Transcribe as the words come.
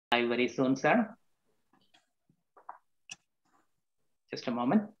live very soon, sir. Just a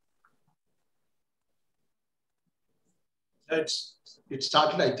moment. It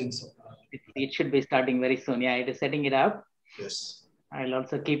started, I think so. It should be starting very soon. Yeah, it is setting it up. Yes. I'll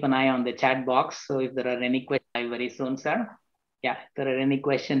also keep an eye on the chat box. So if there are any questions very soon, sir. Yeah, if there are any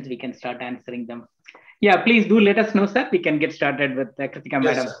questions, we can start answering them. Yeah, please do let us know, sir. We can get started with Kritika, yes,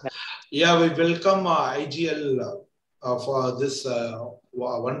 madam. Sir. Yeah, we welcome IGL for this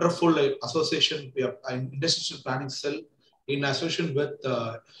wonderful association. We have an industrial planning cell in association with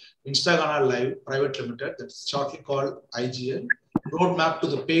Instagram Live Private Limited, that's shortly called IGL. Roadmap to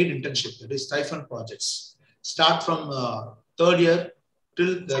the paid internship, that is stipend projects. Start from third year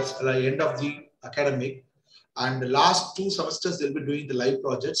till the end of the academic. And the last 2 semesters, they'll be doing the live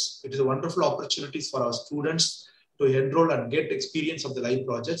projects. It is a wonderful opportunity for our students to enroll and get experience of the live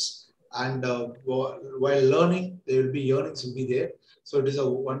projects. And while learning, there will be earnings will be there. So it is a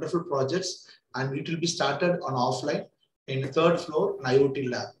wonderful project, and it will be started on offline in the 3rd floor in IoT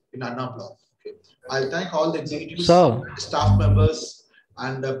lab in Anna Block. Okay. I'll thank all the executives, staff members,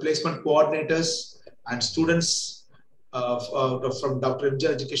 and placement coordinators and students from Dr.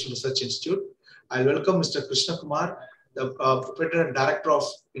 MGRERI Education Research Institute. I welcome Mr. Krishna Kumar, the proprietor and director of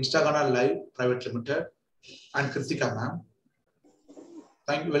Instagram Live Private Limited, and Kritika ma'am.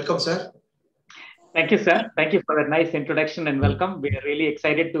 Thank you. Welcome, sir. Thank you, sir. Thank you for a nice introduction and welcome. We are really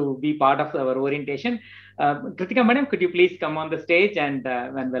excited to be part of our orientation. Kritika madam, could you please come on the stage and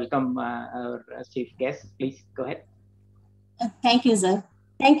welcome our chief guest? Please go ahead. Thank you, sir.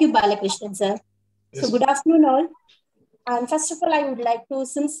 Thank you, Balakrishnan, sir. Yes. So good afternoon, all. And first of all, I would like to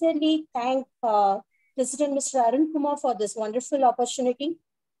sincerely thank President Mr. Arun Kumar for this wonderful opportunity.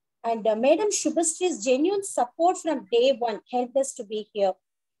 And Madam Shubhastri's genuine support from day one helped us to be here.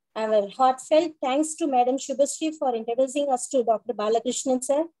 Our heartfelt thanks to Madam Shubhastri for introducing us to Dr. Balakrishnan,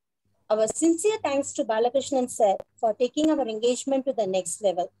 sir. Our sincere thanks to Balakrishnan, sir, for taking our engagement to the next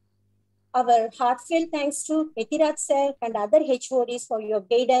level. Our heartfelt thanks to Etiraj, sir, and other HODs for your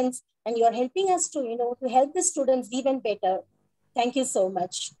guidance, and you're helping us to, to help the students even better. Thank you so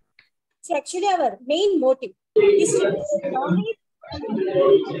much. See, actually, our main motive is to give knowledge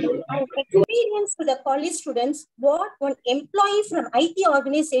and experience to the college students what one employee from IT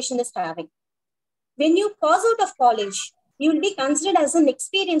organization is having. When you pass out of college, you will be considered as an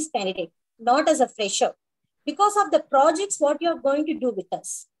experienced candidate, not as a fresher, because of the projects what you are going to do with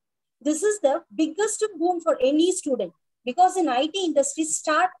us. This is the biggest boom for any student, because in IT industry,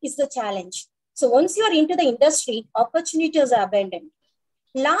 start is the challenge. So once you are into the industry, opportunities are abundant.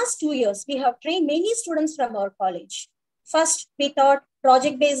 Last 2 years, we have trained many students from our college. First, we taught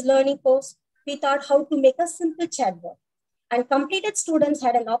project-based learning course. We taught how to make a simple chatbot. And completed students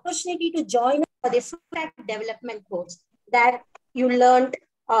had an opportunity to join for the full-stack development course that you learned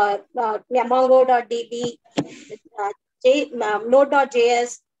Mongo.db,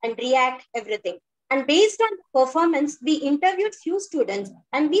 Node.js, and React, everything. And based on performance, we interviewed few students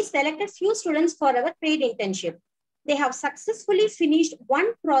and we selected few students for our paid internship. They have successfully finished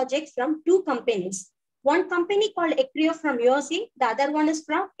one project from 2 companies. One company called MGRERI from USA, the other one is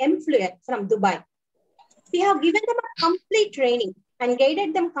from Mfluent from Dubai. We have given them a complete training and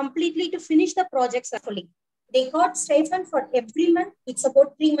guided them completely to finish the project successfully. They got stipend for every month. It's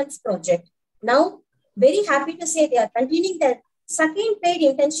about 3 months project. Now, very happy to say they are continuing their second paid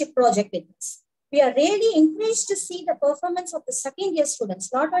internship project with us. We are really encouraged to see the performance of the second year students,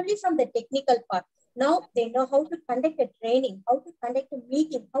 not only from the technical part. Now they know how to conduct a training, how to conduct a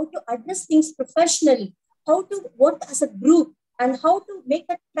meeting, how to address things professionally, how to work as a group, and how to make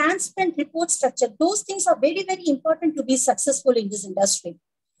a transparent report structure. Those things are very, very important to be successful in this industry.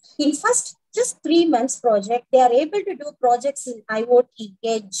 In first, just 3 months project, they are able to do projects in IoT,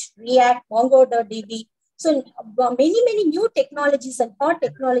 Edge, React, Mongo.db. So many new technologies and hot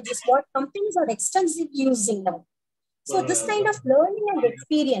technologies, what companies are extensively using now. So this kind of learning and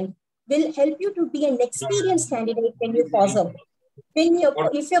experience will help you to be an experienced candidate when you pass out. If your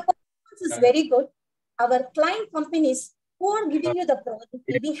performance is very good, our client companies who are giving you the project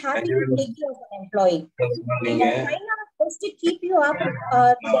will be happy to take you as an employee. We are trying our best to keep you up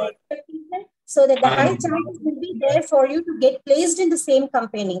to the expectation so that the high chances will be there for you to get placed in the same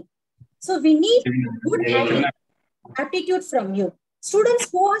company. So we need good aptitude from you. Students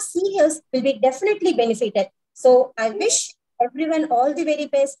who are serious will be definitely benefited. So I wish everyone all the very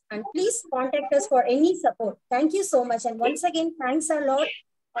best, and please contact us for any support. Thank you so much. And once again, thanks a lot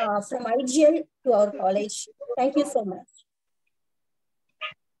from IGL to our college. Thank you so much.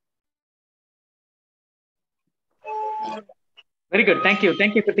 Very good. Thank you.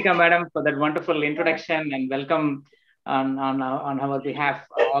 Thank you, Kritika madam, for that wonderful introduction, and welcome on our behalf,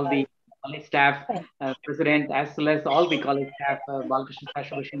 all the college staff, president, as well as all the college staff, Balkrishna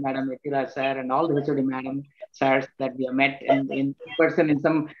Sashabushin Madam, Etira sir, and all the HOD Madam, sirs that we have met in person in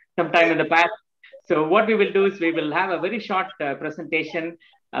some time in the past. So what we will do is we will have a very short presentation.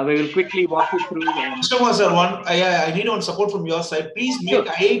 We will quickly walk you through. Krishna sir, I need one support from your side. Please make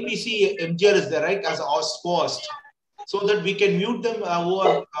IAPC MGR is there, right, as a host, so that we can mute them who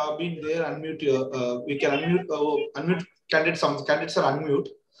are been there. Unmute. We can unmute candidates. Some candidates are unmute.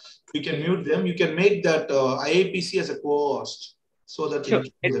 We can mute them. You can make that IAPC as a co-host, so that. Sure.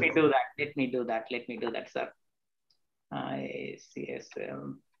 Let me do that, sir.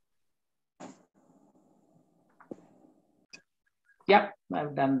 ICSM. Yep,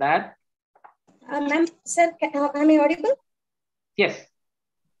 I've done that. Ma'am, sir, am I audible? Yes.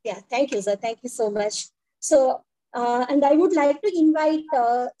 Yeah, thank you, sir. Thank you so much. So, and I would like to invite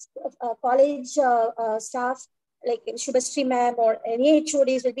college staff like Shubhashree ma'am or any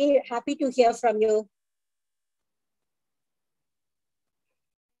HODs will be happy to hear from you.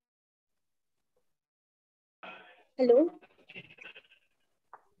 Hello.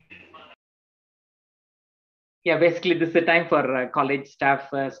 Yeah, basically this is the time for college staff,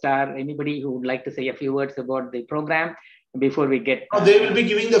 star, anybody who would like to say a few words about the program before we get. They will be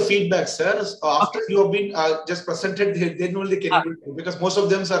giving the feedback, sir. After you have been just presented, then only they can because most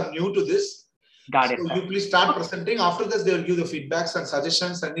of them are new to this. Got it. So you please start presenting. After this, they will give the feedbacks and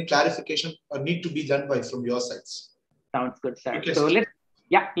suggestions. Any clarification need to be done from your sides. Sounds good, sir. Okay, so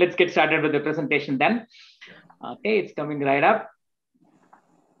let's get started with the presentation then. Okay, it's coming right up.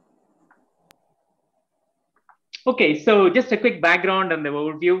 Okay, so just a quick background and the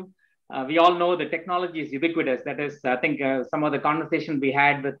overview. We all know the technology is ubiquitous. That is, I think, some of the conversation we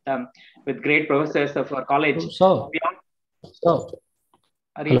had with great professors of our college. So,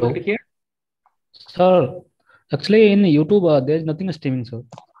 are you able to hear? Sir, actually in YouTube, there is nothing streaming, sir.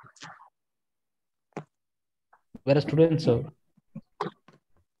 Where are students, sir?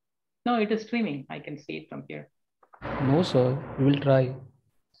 No, it is streaming. I can see it from here. No, sir. We will try.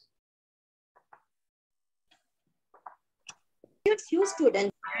 Few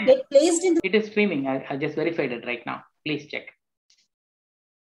students get placed in the. It is streaming. I just verified it right now. Please check.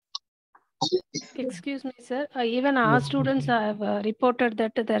 Excuse me, sir. Even our students have reported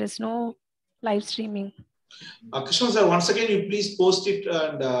that there is no live streaming. Krishna sir, once again, you please post it,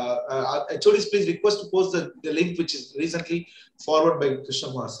 and HODs please request to post the link which is recently forwarded by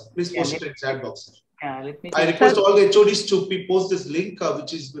Krishna sir. Please post it in chat box, sir. I request all the HODs to post this link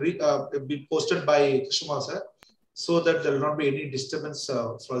which is be posted by Krishna sir, so that there will not be any disturbance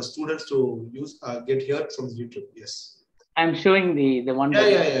for the students to use get heard from YouTube. Yes. I'm showing the one.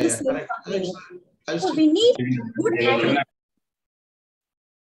 Yeah. So we need good.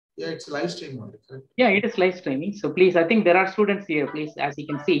 Yeah, it's live stream only, correct? Yeah, it is live streaming. So please, I think there are students here. Please, as you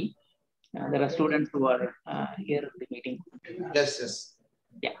can see, there are students who are here in the meeting. Yes.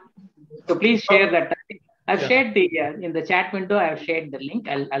 Yeah. So please share that. I've shared the in the chat window. I've shared the link.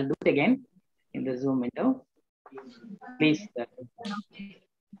 I'll do it again in the Zoom window. Please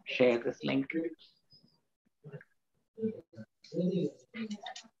share this link.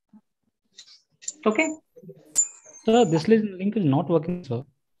 Okay. Sir, this link is not working, sir.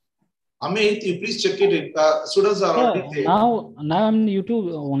 Amit, you please check it. Students are already there. Now I'm on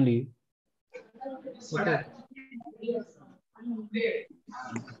YouTube only. Okay.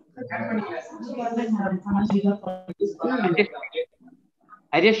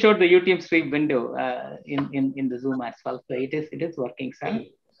 I just showed the YouTube stream window in the Zoom as well. So it is working, sir.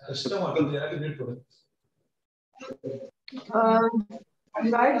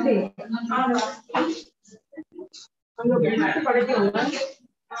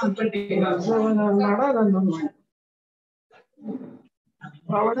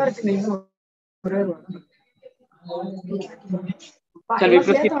 Shall we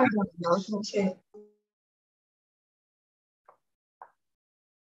proceed?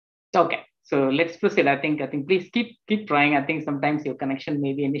 Okay, so let's proceed. I think please keep trying. I think sometimes your connection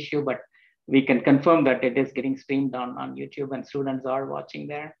may be an issue, but we can confirm that it is getting streamed on YouTube and students are watching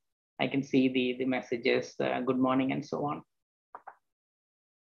there. I can see the messages, good morning and so on.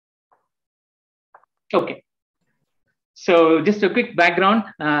 Okay, so just a quick background.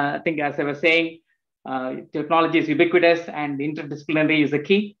 I think as I was saying, technology is ubiquitous and interdisciplinary is the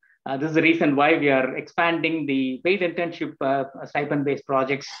key. This is the reason why we are expanding the paid internship stipend-based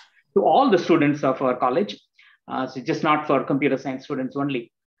projects to all the students of our college. So just not for computer science students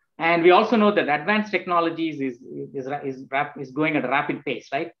only. And we also know that advanced technologies is going at a rapid pace,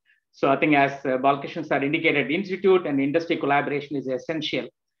 right? So I think as Balkrishna sir indicated, institute and industry collaboration is essential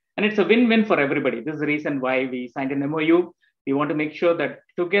And it's a win-win for everybody. This is the reason why we signed an MOU. We want to make sure that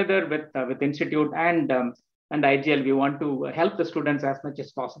together with Institute and IGL, we want to help the students as much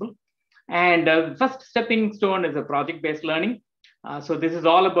as possible. And first stepping stone is a project-based learning. So this is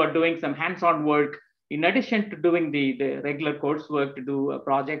all about doing some hands-on work in addition to doing the regular coursework, to do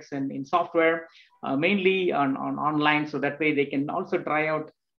projects in software, mainly on online. So that way they can also try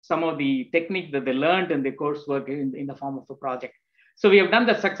out some of the technique that they learned in the coursework in the form of a project. So we have done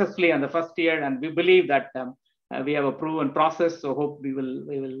that successfully in the first year, and we believe that we have a proven process. So hope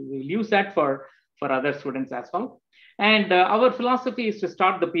we'll use that for other students as well. And our philosophy is to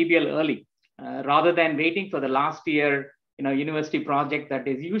start the PBL early, rather than waiting for the last year, university project that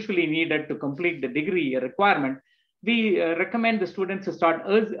is usually needed to complete the degree requirement. We recommend the students to start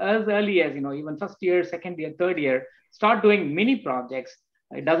as early as, even first year, second year, third year, start doing mini projects.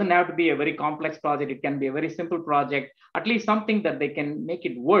 It doesn't have to be a very complex project. It can be a very simple project, at least something that they can make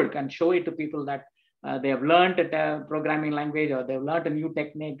it work and show it to people that they have learned a programming language, or they've learned a new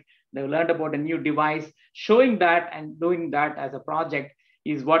technique, they've learned about a new device. Showing that and doing that as a project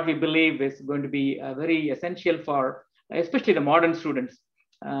is what we believe is going to be very essential for especially the modern students,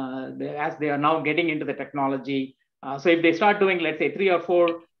 as they are now getting into the technology. So if they start doing, let's say, 3 or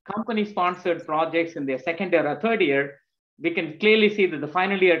 4 company-sponsored projects in their second year or third year, we can clearly see that the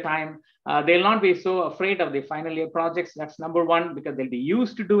final year time, they'll not be so afraid of the final year projects. That's number one, because they'll be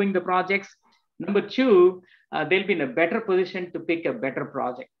used to doing the projects. Number two, they'll be in a better position to pick a better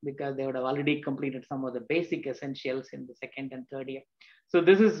project because they would have already completed some of the basic essentials in the second and third year. So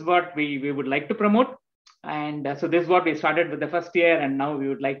this is what we would like to promote. And so this is what we started with the first year, and now we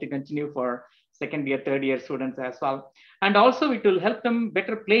would like to continue for second year, third year students as well. And also it will help them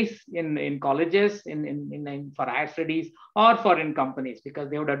better place in colleges, for higher studies, or for in companies,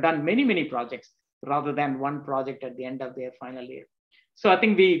 because they would have done many projects rather than one project at the end of their final year. So I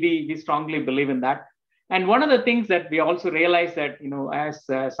think we strongly believe in that. And one of the things that we also realize that,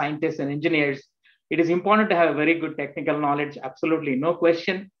 as scientists and engineers, it is important to have a very good technical knowledge, absolutely no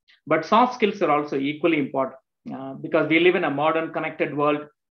question. But soft skills are also equally important because we live in a modern connected world.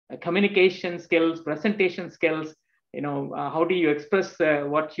 Communication skills, presentation skills, how do you express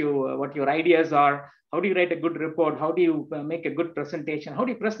what your ideas are? How do you write a good report? How do you make a good presentation? How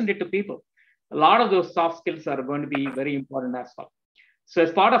do you present it to people? A lot of those soft skills are going to be very important as well. So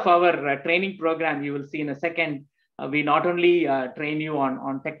as part of our training program, you will see in a second, we not only train you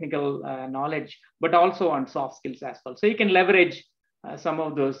on technical knowledge, but also on soft skills as well. So you can leverage some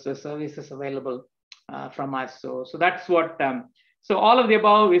of those services available from us. So that's what, so all of the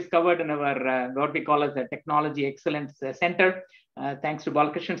above is covered in our, what we call as the Technology Excellence Center. Thanks to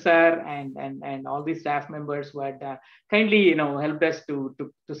Balkrishnan sir and all these staff members who had kindly, helped us to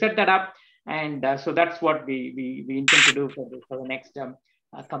set that up. And so that's what we intend to do for the next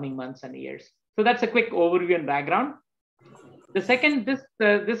coming months and years. So that's a quick overview and background. The second,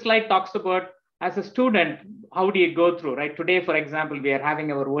 this slide talks about, as a student, how do you go through, right? Today, for example, we are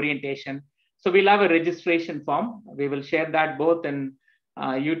having our orientation. So we'll have a registration form. We will share that both in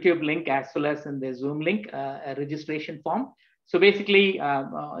YouTube link as well as in the Zoom link, a registration form. So basically,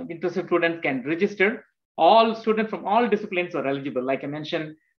 interested students can register. All students from all disciplines are eligible. Like I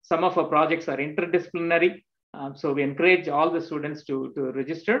mentioned, some of our projects are interdisciplinary. So we encourage all the students to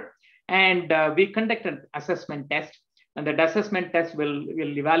register. And we conduct an assessment test. And that assessment test will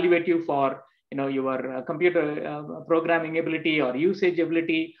evaluate you for your computer programming ability or usage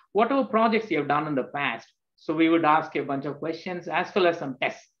ability, whatever projects you have done in the past. So we would ask you a bunch of questions as well as some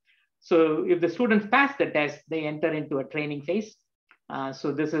tests. So if the students pass the test, they enter into a training phase.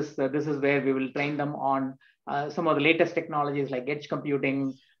 So this is where we will train them on some of the latest technologies like edge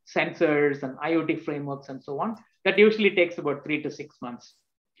computing, sensors, and IoT frameworks, and so on. That usually takes about 3 to 6 months.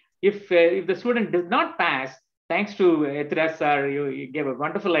 If the student does not pass, thanks to Ethras sir, you gave a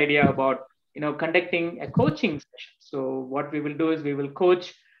wonderful idea about conducting a coaching session. So what we will do is we will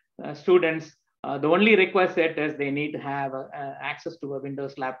coach students. The only requisite is they need to have access to a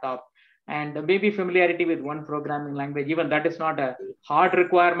Windows laptop and maybe familiarity with one programming language. Even that is not a hard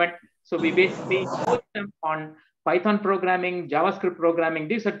requirement. So we basically coach them on Python programming, JavaScript programming.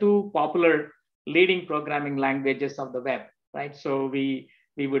 These are 2 popular leading programming languages of the web, right? So we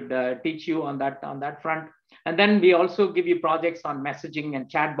would teach you on that front. And then we also give you projects on messaging and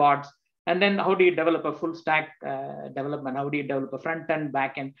chatbots. And then how do you develop a full stack development? How do you develop a front end,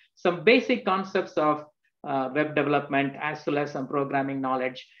 back end? Some basic concepts of web development, as well as some programming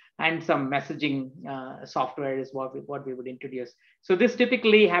knowledge and some messaging software is what we would introduce. So this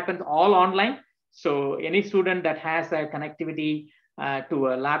typically happens all online. So any student that has a connectivity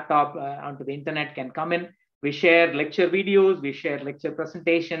to a laptop onto the internet can come in. We share lecture videos, we share lecture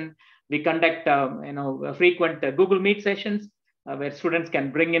presentation, we conduct frequent Google Meet sessions where students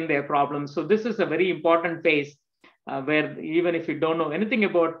can bring in their problems. So this is a very important phase where even if you don't know anything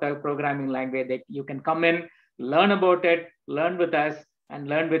about programming language, that you can come in, learn about it, learn with us, and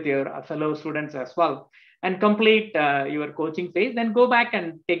learn with your fellow students as well, and complete your coaching phase, then go back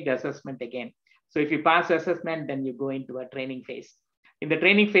and take the assessment again. So if you pass assessment, then you go into a training phase. In the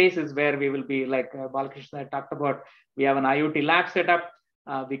training phase is where we will be, like Balakrishna talked about, we have an IoT lab set up.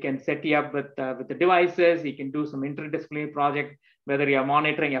 We can set you up with the devices. You can do some interdisciplinary project, whether you're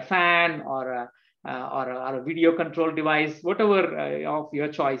monitoring a fan or a video control device, whatever of your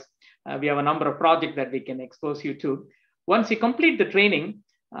choice. We have a number of projects that we can expose you to. Once you complete the training,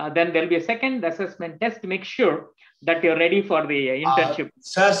 then there'll be a second assessment test to make sure that you're ready for the internship.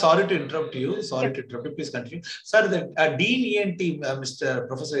 Sir, sorry to interrupt you. Sorry to interrupt you. Please continue. Sir, the Dean ENT, Mr.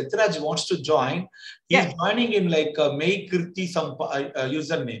 Professor Itraj wants to join. He's joining in like May Kirti, some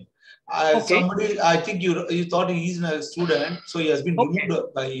username. Somebody, I think you thought he's a student, so he has been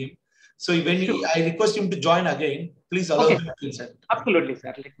removed by him. So when I request him to join again, please allow him to insert. Absolutely,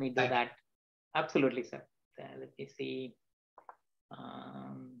 sir. Let me do that. Absolutely, sir. Let me see. Let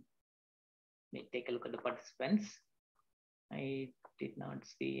me take a look at the participants. I did not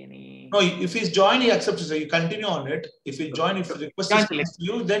see any. No, if he's joined, he accepts. So you continue on it. If you join, if the request is to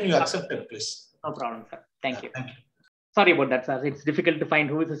you, then you accept it, please. No problem, sir. Thank you. Thank you. Sorry about that, sir. It's difficult to find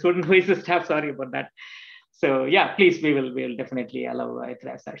who is the student, who is the staff. Sorry about that. So yeah, please, we will definitely allow it,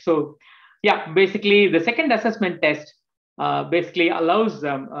 sir. So yeah, basically the second assessment test basically allows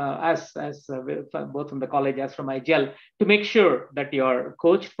us, both from the college as from IGL, to make sure that you're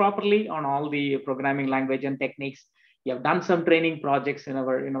coached properly on all the programming language and techniques. You have done some training projects in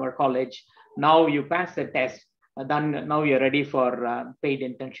our college. Now you pass the test. Then now you're ready for paid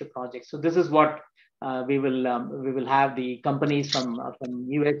internship projects. So this is what we will have the companies from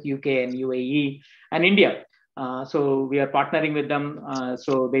US, UK, and UAE and India. So we are partnering with them.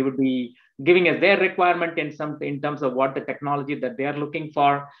 So they would be giving us their requirement in terms of what the technology that they are looking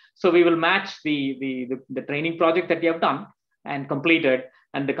for. So we will match the training project that you have done and completed,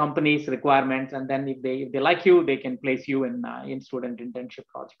 and the company's requirements. And then if they like you, they can place you in student internship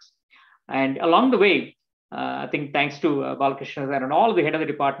projects. And along the way, I think thanks to Balakrishna and all the head of the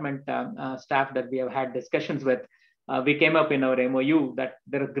department staff that we have had discussions with, we came up in our MOU that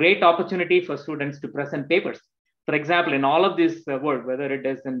there is great opportunity for students to present papers. For example, in all of this work, whether it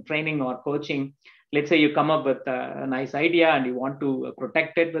is in training or coaching, let's say you come up with a nice idea and you want to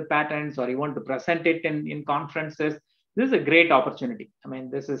protect it with patents, or you want to present it in conferences. This is a great opportunity. I mean,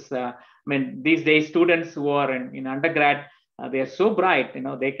 this is, these days students who are in undergrad, they are so bright,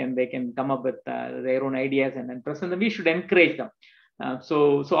 they can come up with their own ideas and then present them. We should encourage them.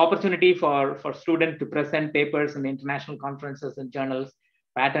 So opportunity for students to present papers in international conferences and journals,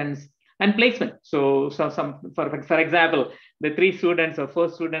 patents, and placement. So for example, the 3 students or 4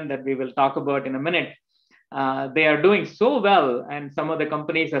 students that we will talk about in a minute, they are doing so well, and some of the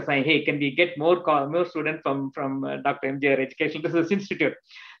companies are saying, hey, can we get more students from Dr. MGRERI Educational Research Institute?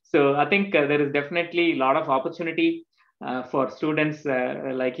 So I think there is definitely a lot of opportunity for students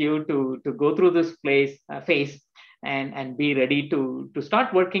like you to go through this phase and be ready to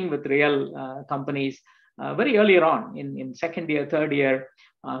start working with real companies very earlier on in second year, third year.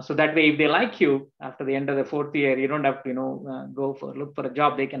 So that way, if they like you after the end of the 4th year, you don't have to look for a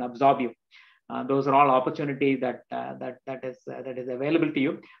job. They can absorb you. Those are all opportunities that is available to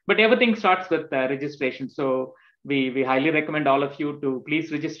you. But everything starts with registration. So we highly recommend all of you to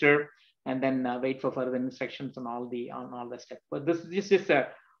please register and then wait for further instructions on all the steps. But this is just an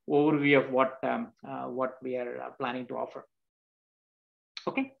overview of what we are planning to offer.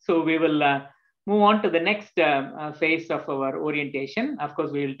 Okay, so we will move on to the next phase of our orientation. Of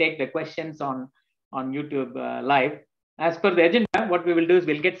course, we will take the questions on YouTube live. As per the agenda, what we will do is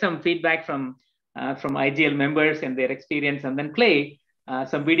we'll get some feedback from IGL members and their experience, and then play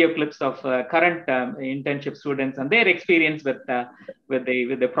some video clips of current internship students and their experience with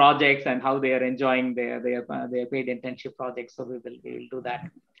the projects and how they are enjoying their paid internship projects. So we will do that.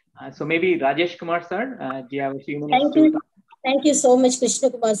 So maybe Rajesh Kumar sir, do you have a few minutes? Thank you so much,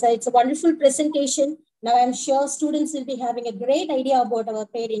 Krishna Kumar sir. It's a wonderful presentation. Now I'm sure students will be having a great idea about our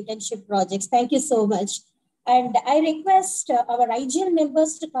paid internship projects. Thank you so much. And I request our IGL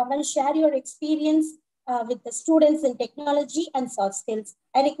members to come and share your experience with the students in technology and soft skills.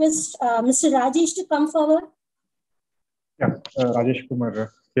 I request Mr. Rajesh to come forward. Yeah, Rajesh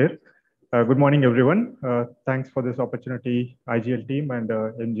Kumar here. Good morning, everyone. Thanks for this opportunity, IGL team and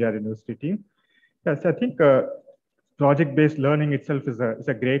MGR University team. Yes, I think project-based learning itself is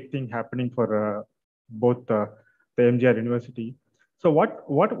a great thing happening for both the MGR University. So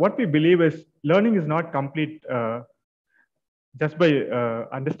what we believe is learning is not complete just by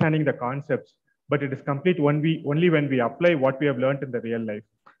understanding the concepts, but it is complete only when we apply what we have learned in the real life.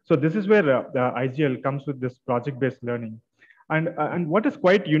 So this is where the IGL comes with this project-based learning. And what is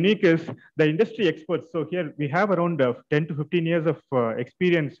quite unique is the industry experts. So here we have around 10 to 15 years of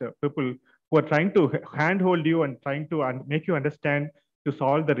experience, people who are trying to handhold you and trying to make you understand to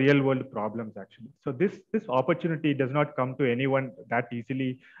solve the real world problems actually. So this opportunity does not come to anyone that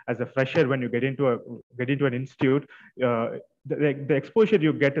easily as a fresher when you get into an institute. The exposure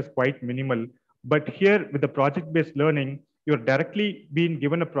you get is quite minimal. But here with the project-based learning, you're directly being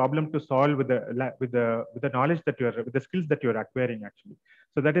given a problem to solve with the knowledge that you're with the skills that you're acquiring actually.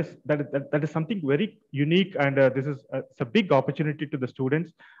 So that is something very unique, and this is it's a big opportunity to the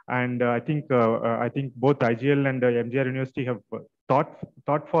students. And I think both IGL and MGR University have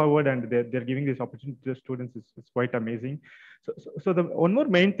thought forward, and they're giving this opportunity to the students is quite amazing. So the one more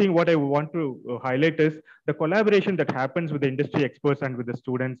main thing what I want to highlight is the collaboration that happens with the industry experts and with the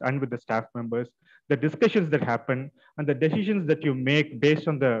students and with the staff members, the discussions that happen, and the decisions that you make based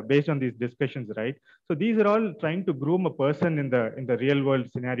on these discussions, right? So these are all trying to groom a person in the real world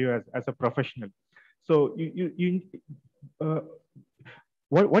scenario as a professional. So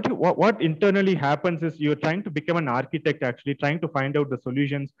what internally happens is you're trying to become an architect, actually trying to find out the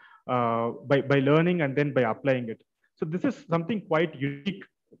solutions by learning and then by applying it. So this is something quite unique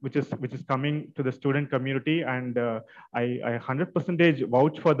which is coming to the student community, and I 100%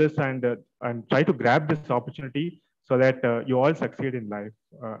 vouch for this and try to grab this opportunity so that you all succeed in life.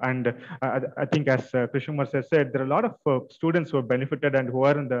 I think as Krishamar said, there are a lot of students who have benefited and who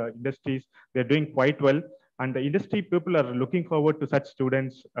are in the industries. They're doing quite well. And the industry people are looking forward to such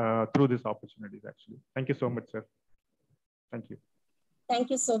students through these opportunities, actually. Thank you so much, sir. Thank you.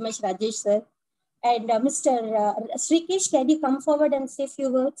 Thank you so much, Rajesh, sir. And Mr. Srikesh, can you come forward and say a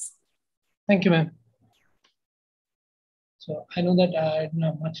few words? Thank you, ma'am. So I know that I don't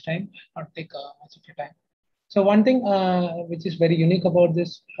have much time. I'll not take much of your time. So one thing which is very unique about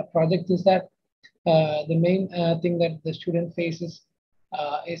this project is that the main thing that the student faces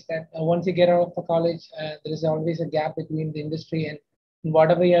is that once you get out of the college, there is always a gap between the industry and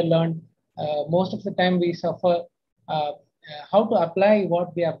whatever you have learned. Most of the time we suffer how to apply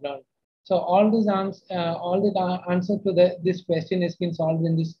what we have learned. So all the answer to this question has been solved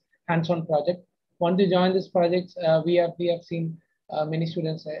in this hands-on project. Once you join this project, we have seen many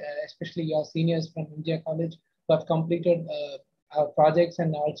students, especially your seniors from India College, who have completed our projects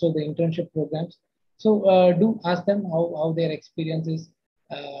and also the internship programs. So do ask them how their experience is.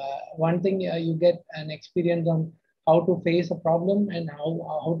 One thing you get an experience on how to face a problem and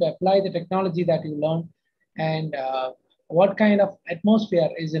how to apply the technology that you learn, and what kind of atmosphere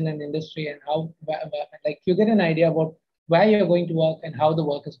is in an industry, and how like you get an idea about where you're going to work and how the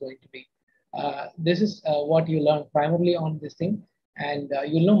work is going to be. This is what you learn primarily on this thing, and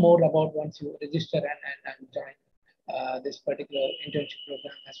you'll know more about once you register and join this particular internship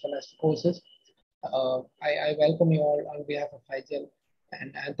program as well as the courses. I welcome you all on behalf of IGL,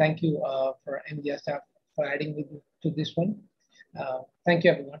 and thank you for MGR staff for adding me to this one. Thank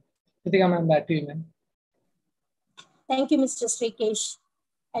you, everyone. Kritika ma'am, back to you, ma'am. Thank you, Mr. Srikesh.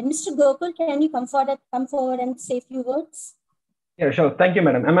 And Mr. Gokul, can you come forward and say a few words? Yeah, sure. Thank you,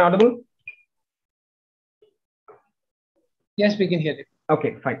 madam. Am I audible? Yes, we can hear you.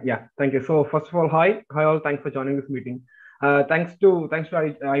 Okay, fine. Yeah, thank you. So first of all, hi all. Thanks for joining this meeting. Thanks to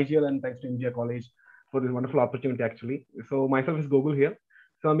IGL and thanks to MGR College for this wonderful opportunity, actually. So myself is Gokul here.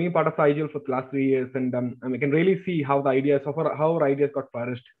 So I'm being part of IGL for the last 3 years, and I can really see how how our ideas got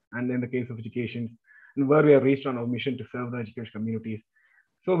flourished, and in the case of education, and where we have reached on our mission to serve the education communities.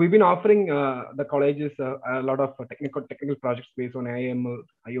 So we've been offering the colleges a lot of technical projects based on IML,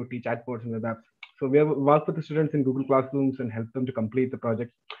 IoT, chatbots, and web apps. So we have worked with the students in Google Classrooms and helped them to complete the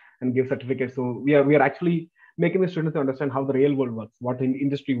project and give certificates. So we are actually making the students understand how the real world works, what the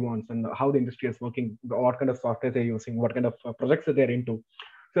industry wants, and how the industry is working, what kind of software they're using, what kind of projects that they're into.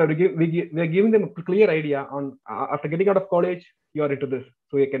 So we are giving them a clear idea on after getting out of college, you are into this,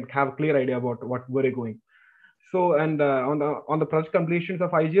 so you can have a clear idea about where you're going. So and on the project completions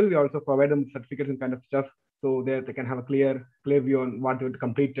of IGL, we also provide them certificates and kind of stuff, so they can have a clear view on what they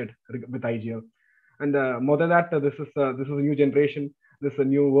completed with IGL. And more than that, this is a new generation. This is a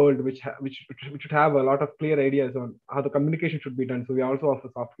new world which should have a lot of clear ideas on how the communication should be done. So we also offer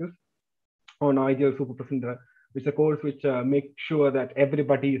soft skills on IGL Super Presenter, which is a course which makes sure that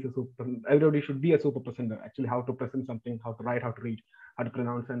everybody should be a super presenter. Actually, how to present something, how to write, how to read, how to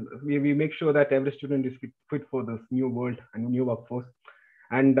pronounce, and we make sure that every student is fit for this new world and new workforce.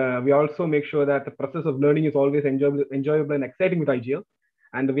 And we also make sure that the process of learning is always enjoyable and exciting with IGL.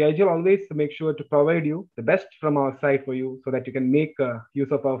 And we IGL always make sure to provide you the best from our side for you, so that you can make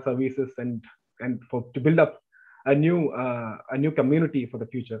use of our services and to build up a new community for the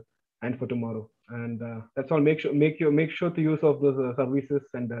future and for tomorrow. And that's all. Make sure to use of those services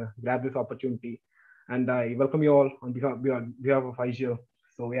and grab this opportunity. And I welcome you all on behalf of IGL.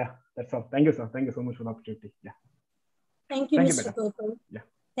 So yeah, that's all. Thank you, sir. Thank you so much for the opportunity. Yeah. Thank you, Mr. Gopal. Yeah.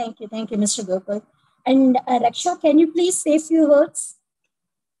 Thank you, Mr. Gopal. And Raksha, can you please say a few words?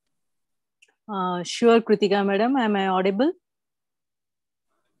 Sure, Kritika madam. Am I audible?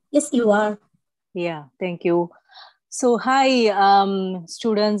 Yes, you are. Yeah, thank you. So hi,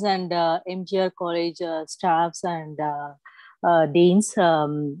 students and MGR College staffs and deans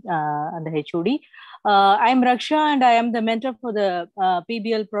and the HOD. I'm Raksha and I am the mentor for the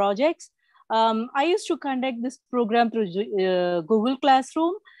PBL projects. I used to conduct this program through Google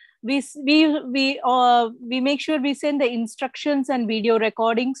Classroom. We make sure we send the instructions and video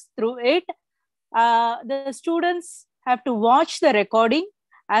recordings through it. The students have to watch the recording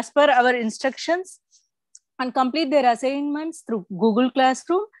as per our instructions and complete their assignments through Google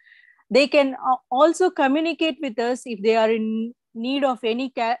Classroom. They can also communicate with us if they are in need of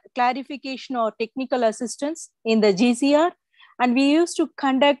any clarification or technical assistance in the GCR. And we used to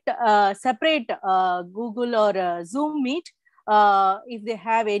conduct separate Google or Zoom meet if they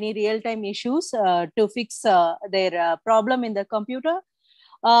have any real-time issues to fix their problem in the computer.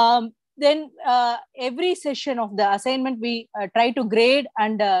 Then every session of the assignment, we try to grade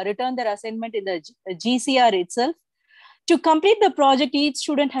and return their assignment in the GCR itself. To complete the project, each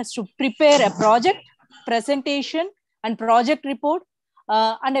student has to prepare a project, presentation, and project report,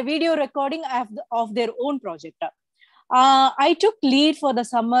 and a video recording of their own project. I took lead for the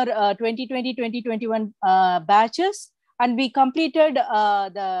summer 2020-2021 batches, and we completed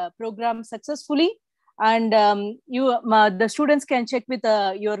the program successfully. And the students can check with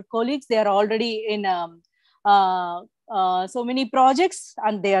your colleagues. They are already in so many projects,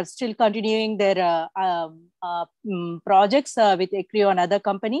 and they are still continuing their projects with IGL and other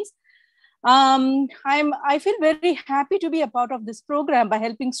companies. I feel very happy to be a part of this program by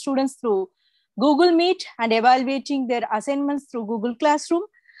helping students through Google Meet and evaluating their assignments through Google Classroom.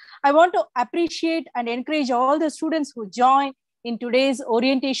 I want to appreciate and encourage all the students who join in today's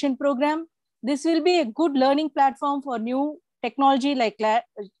orientation program. This will be a good learning platform for new technology like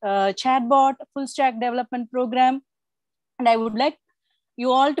chatbot, full stack development program. And I would like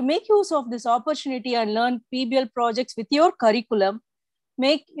you all to make use of this opportunity and learn PBL projects with your curriculum.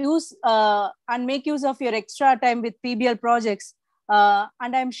 Make use of your extra time with PBL projects.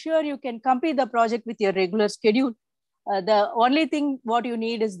 And I'm sure you can complete the project with your regular schedule. The only thing what you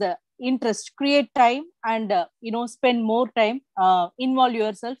need is the interest. Create time and spend more time, involve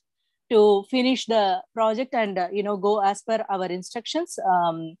yourself to finish the project and go as per our instructions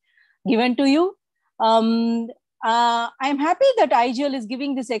given to you. I'm happy that IGL is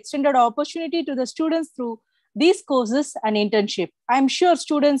giving this extended opportunity to the students through these courses and internship. I'm sure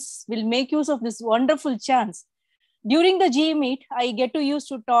students will make use of this wonderful chance. During the G Meet, I get to use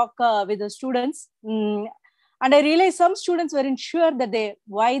to talk with the students. And I realized some students weren't sure that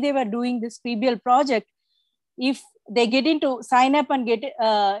why they were doing this PBL project. If they get into sign up and get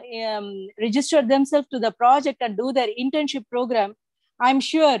register themselves to the project and do their internship program, I'm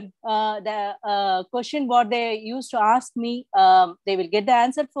sure the question what they used to ask me, they will get the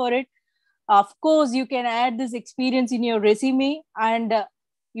answer for it. Of course, you can add this experience in your resume, and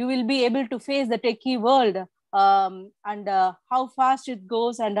you will be able to face the techie world and how fast it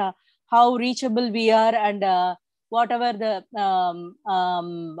goes and how reachable we are, and whatever the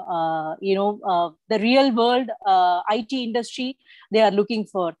the real world IT industry they are looking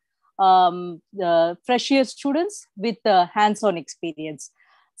for. The freshers students with hands-on experience.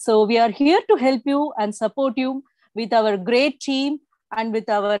 So we are here to help you and support you with our great team and with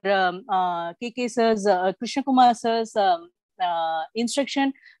our KK sirs, Krishna Kumar sirs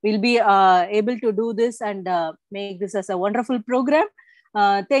instruction. We'll be able to do this and make this as a wonderful program.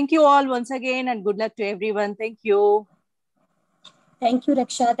 Thank you all once again and good luck to everyone. Thank you. Thank you,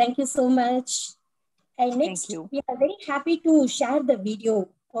 Raksha. Thank you so much. And next, we are very happy to share the video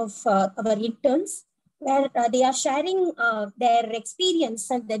of our interns where they are sharing their experience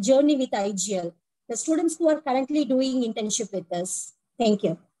and their journey with IGL, the students who are currently doing internship with us. Thank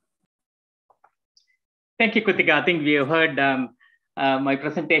you. Thank you, Kritika. I think we have heard my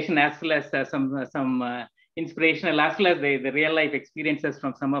presentation as well as some inspirational as well as the real life experiences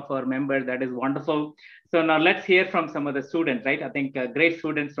from some of our members. That is wonderful. So now let's hear from some of the students, right? I think great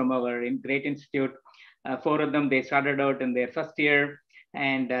students from our great institute. 4 of them, they started out in their first year.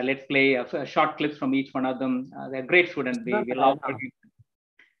 and let's play short clips from each one of them. They're great students. We love working.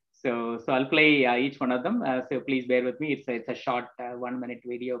 So I'll play each one of them. So please bear with me. It's a short 1 minute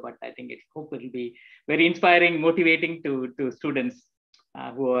video, but I think hope it will be very inspiring, motivating to students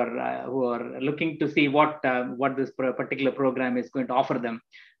who are looking to see what this particular program is going to offer them.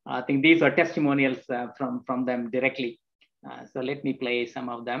 I think these are testimonials from them directly. So let me play some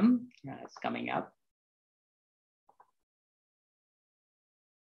of them. It's coming up.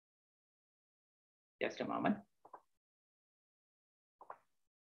 Just a moment.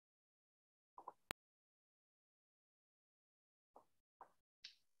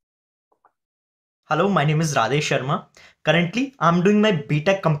 Hello, my name is Radesh Sharma. Currently, I'm doing my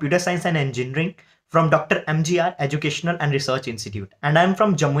BTEC Computer Science and Engineering from Dr. MGR Educational and Research Institute, and I'm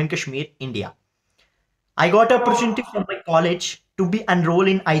from Jammu and Kashmir, India. I got an opportunity from my college to be enrolled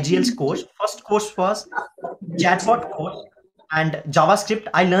in IGL's course. First course was chatbot course and JavaScript.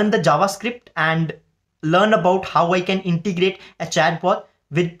 I learned the JavaScript and learn about how I can integrate a chatbot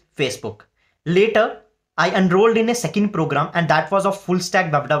with Facebook. Later, I enrolled in a second program, and that was of full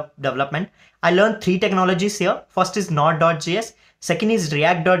stack web development. I learned 3 technologies here. First is Node.js, second is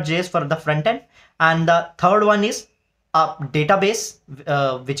React.js for the front end, and the third one is a database,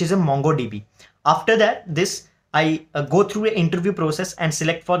 which is a MongoDB. After that, I go through an interview process and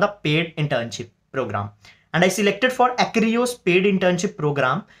select for the paid internship program. And I selected for Acreo's paid internship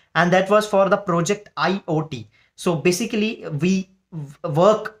program, and that was for the project IoT. So basically, we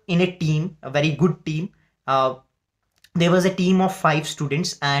work in a team, a very good team. There was a team of 5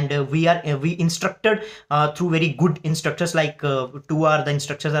 students, and we instructed through very good instructors, like 2 are the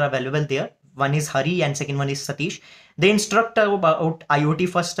instructors are available there. One is Hari and second one is Satish. They instruct about IoT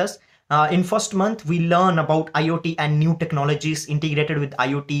first us. In first month, we learn about IoT and new technologies integrated with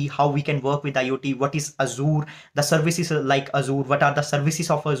IoT, how we can work with IoT, what is Azure, the services like Azure, what are the services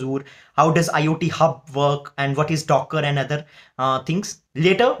of Azure, how does IoT Hub work, and what is Docker and other things.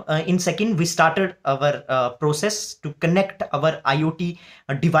 Later, in second, we started our process to connect our IoT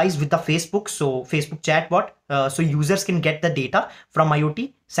device with the Facebook, so Facebook chatbot, so users can get the data from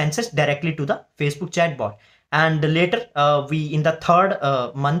IoT sensors directly to the Facebook chatbot. And later, in the third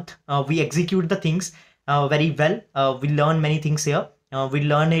month, we execute the things very well. We learn many things here. We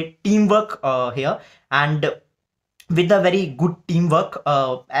learn a teamwork here, and with a very good teamwork,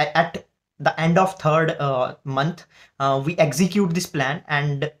 at the end of third month, we execute this plan,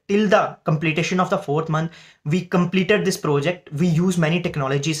 and till the completion of the 4th month, we completed this project. We use many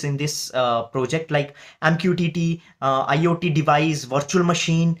technologies in this project, like MQTT, IoT device, virtual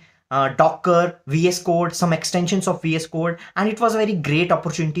machine, Docker, VS Code, some extensions of VS Code, and it was a very great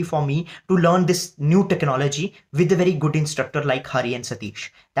opportunity for me to learn this new technology with a very good instructor like Hari and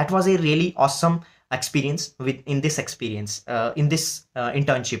Satish. That was a really awesome experience in this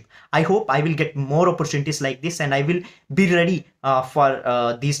internship. I hope I will get more opportunities like this, and I will be ready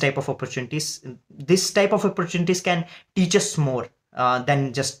for these type of opportunities. This type of opportunities can teach us more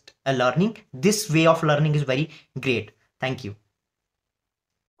than just a learning. This way of learning is very great. Thank you.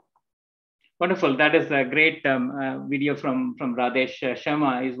 Wonderful. That is a great video from Radesh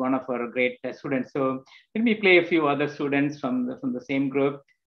Sharma. Is one of our great students. So let me play a few other students from the same group.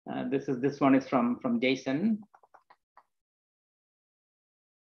 This one is from Jason.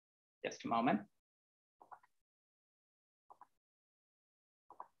 Just a moment.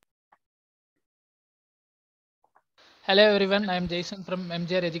 Hello everyone, I am Jason from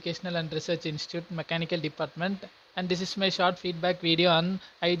MGRERI Educational and Research Institute Mechanical Department, and this is my short feedback video on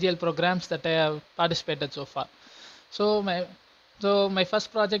IGL programs that I have participated so far. So my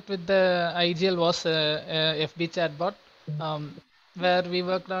first project with the IGL was FB chatbot, where we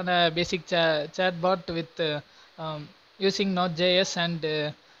worked on a basic chatbot with using Node.js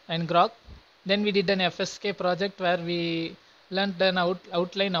and Grok. Then we did an FSK project where we learned an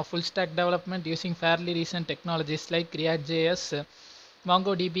outline of full stack development using fairly recent technologies like React.js,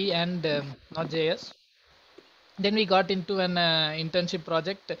 MongoDB, and Node.js. Then we got into an internship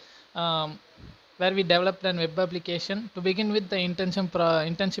project where we developed an web application. To begin with, the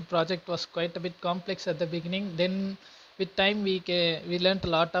internship project was quite a bit complex at the beginning. Then with time, we learned a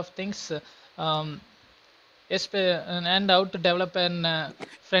lot of things, and how to develop an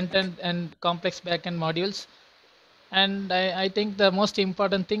front end and complex backend modules. And I think the most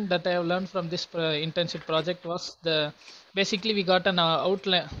important thing that I have learned from this internship project was basically we got an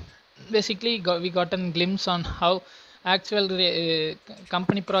outline. Basically, we got a glimpse on how actual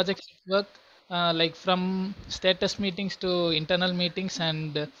company projects work, like from status meetings to internal meetings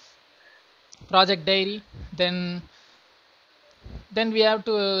and project diary. Then we have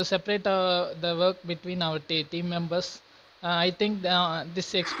to separate the work between our team members I think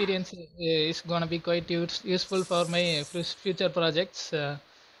this experience is going to be quite useful for my future projects.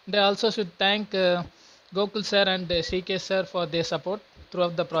 And I also should thank Gokul sir and CK sir for their support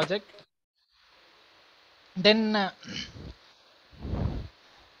throughout the project. Then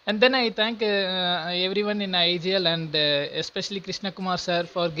and then I thank everyone in IGL and especially Krishna Kumar sir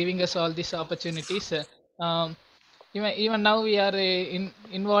for giving us all these opportunities. Even now we are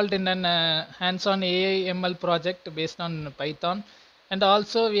involved in an hands-on AI ML project based on Python, and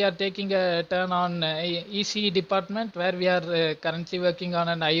also we are taking a turn on EC department where we are currently working on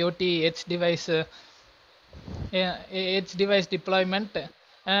an IoT edge device deployment,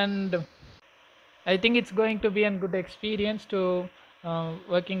 and I think it's going to be a good experience to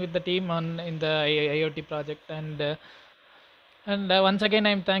working with the team on in the IoT project, and once again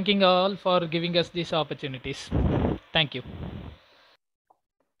I'm thanking all for giving us these opportunities. Thank you.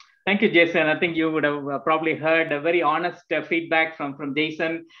 Thank you, Jason. I think you would have probably heard a very honest feedback from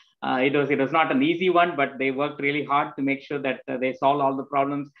Jason. It was not an easy one, but they worked really hard to make sure that they solved all the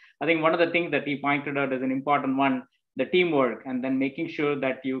problems. I think one of the things that he pointed out is an important one, the teamwork, and then making sure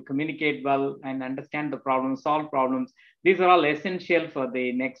that you communicate well and understand the problems, solve problems. These are all essential for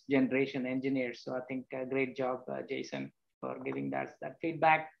the next generation engineers. So I think great job, Jason, for giving that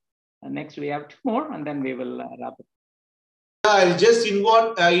feedback. Next, we have two more, and then we will wrap it. I'll just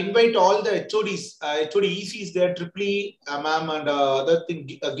invite all the HODs, HOD ECs there, Triply ma'am, and other thing,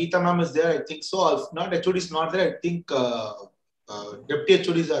 Geeta ma'am is there, I think so. If not, HOD is not there, I think deputy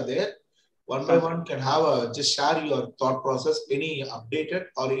HODs are there. One by one can have just share your thought process, any updated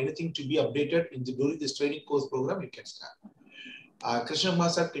or anything to be updated during this training course program, you can start. Krishna Kumar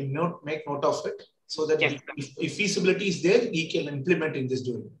sir can make note of it so that yes, if feasibility is there, he can implement in this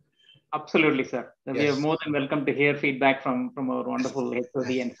doing. Absolutely, sir. Yes. We are more than welcome to hear feedback from our wonderful HOD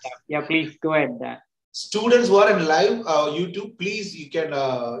and staff. Yeah, please go ahead. Students who are in live YouTube, please, you can,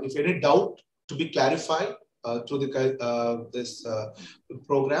 if any doubt to be clarified through the this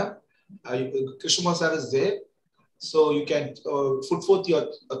program, Krishna sir is there. So you can put forth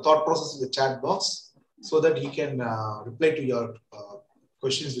your thought process in the chat box so that he can reply to your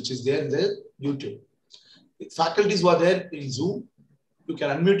questions, which is there in the YouTube. If faculties who are there in Zoom, you can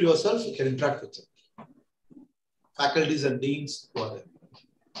unmute yourself, you can interact with them. Faculties and deans who are there.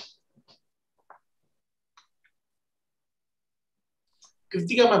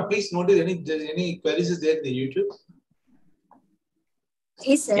 Kritika ma'am, please notice any queries is there in the YouTube?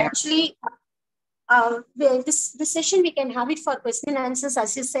 Yes, sir. Yeah. Actually, this session we can have it for question and answers,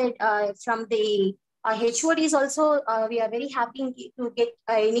 as you said, from the HODs also. We are very happy to get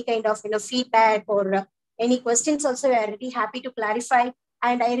any kind of feedback or any questions also. We are really happy to clarify.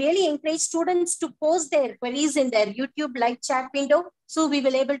 And I really encourage students to post their queries in their YouTube live chat window. So we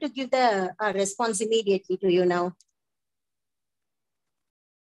will able to give the response immediately to you now.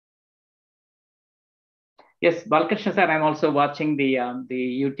 Yes, Balkrishna sir, I'm also watching the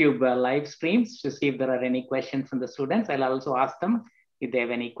YouTube live streams to see if there are any questions from the students. I'll also ask them if they have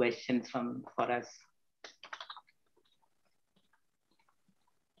any questions for us.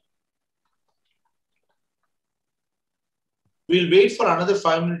 We'll wait for another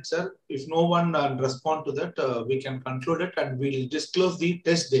 5 minutes, sir. If no one respond to that, we can conclude it and we'll disclose the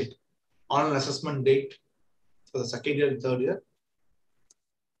test date, online assessment date for the second year and third year.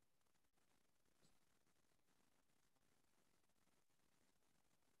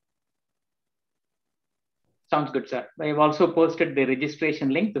 Sounds good, sir. I have also posted the registration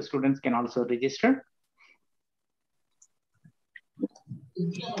link. The students can also register.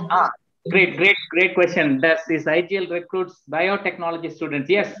 Great question. Does this IGL recruits biotechnology students?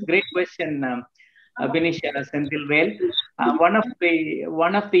 Yes, great question, Binish Senthilvel. One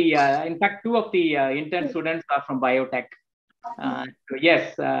of the, in fact, two of the intern students are from biotech. So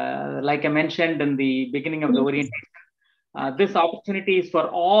yes, like I mentioned in the beginning of the orientation, this opportunity is for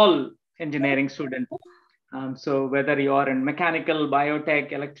all engineering students. So whether you are in mechanical,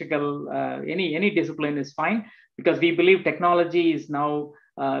 biotech, electrical, any discipline is fine, because we believe technology is now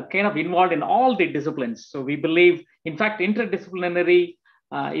kind of involved in all the disciplines. So we believe, in fact, interdisciplinary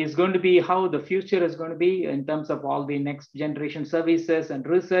is going to be how the future is going to be in terms of all the next generation services and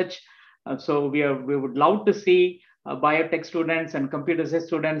research. So we would love to see biotech students and computer science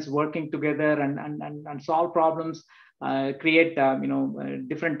students working together and solve problems. Create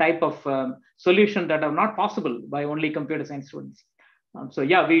different type of solution that are not possible by only computer science students. So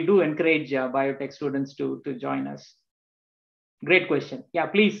yeah, we do encourage biotech students to join us. Great question. Yeah,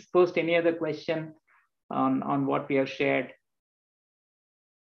 please post any other question on what we have shared.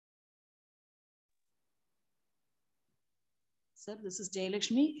 Sir, this is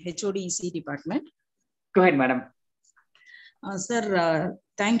Jayalakshmi, HOD EC department. Go ahead, madam. Sir,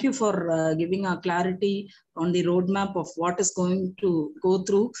 thank you for giving a clarity on the roadmap of what is going to go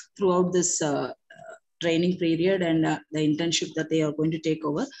throughout this training period and the internship that they are going to take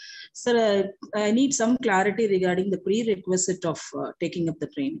over. Sir, I need some clarity regarding the prerequisite of taking up the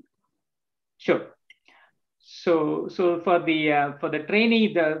training. Sure. So for the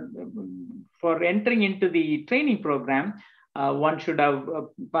trainee, for entering into the training program, one should have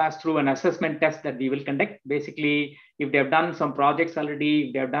passed through an assessment test that we will conduct. Basically, if they have done some projects already,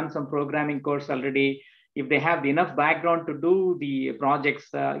 if they have done some programming course already, if they have enough background to do the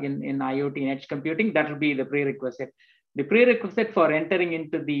projects in IoT and edge computing, that will be the prerequisite. The prerequisite for entering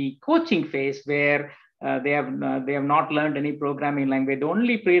into the coaching phase, where they have not learned any programming language, the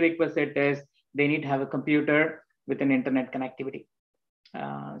only prerequisite is they need to have a computer with an internet connectivity.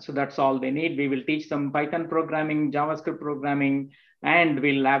 So that's all they need. We will teach them Python programming, JavaScript programming, and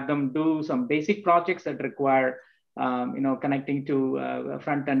we'll have them do some basic projects that require connecting to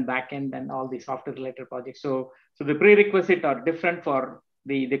front end, back end, and all the software related projects. So the prerequisites are different for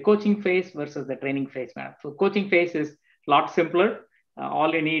the coaching phase versus the training phase. So coaching phase is a lot simpler.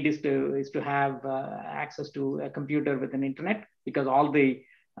 All you need is to have access to a computer with an internet, because all the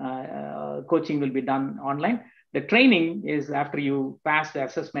coaching will be done online. The training is after you pass the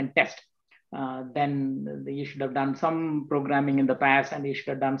assessment test. Then you should have done some programming in the past, and you should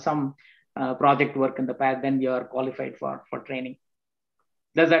have done some project work in the past. Then you are qualified for training.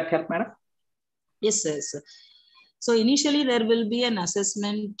 Does that help, madam? Yes, sir. So initially there will be an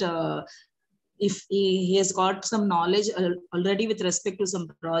assessment. If he has got some knowledge already with respect to some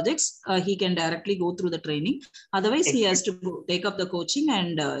projects, he can directly go through the training. Otherwise, he has to take up the coaching,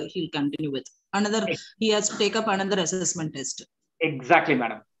 and he'll continue with another. He has to take up another assessment test. Exactly,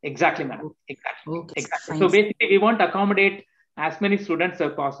 madam. Exactly, madam. Exactly. Okay. Exactly. So basically, we want to accommodate as many students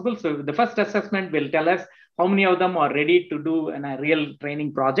as possible. So the first assessment will tell us how many of them are ready to do a real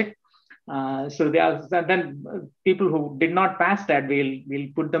training project. So then people who did not pass that, we'll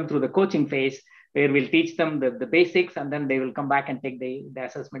put them through the coaching phase, where we'll teach them the basics, and then they will come back and take the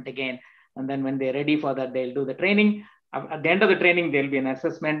assessment again. And then when they're ready for that, they'll do the training. At the end of the training, there'll be an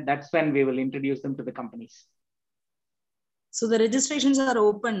assessment. That's when we will introduce them to the companies. So the registrations are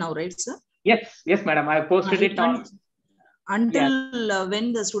open now, right, sir? Yes, madam. I posted it on. Until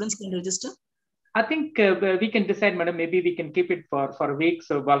when the students can register? I think we can decide, madam. Maybe we can keep it for a week.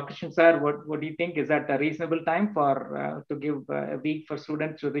 So, Balkrishnan sir, what do you think? Is that a reasonable time for to give a week for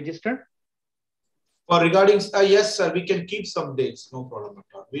students to register? Regarding yes, sir, we can keep some dates. No problem at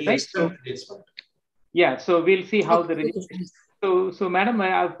all. We'll extend the dates for it. Yeah. So we'll see how the registration. So, madam,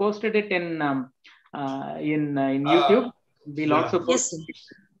 I've posted it in YouTube. We'll also post. Yes,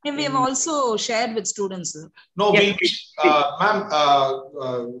 and we have also shared with students. Sir. No, yes. Ma'am,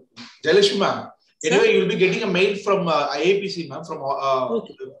 Jayalakshmi ma'am. Anyway, you'll be getting a mail from IAPC, ma'am, from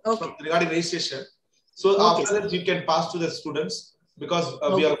regarding registration. So after that, you can pass to the students, because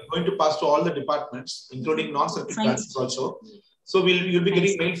we are going to pass to all the departments, including non-circuit classes also. So you'll be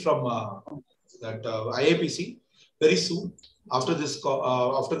getting mail from that IAPC very soon after this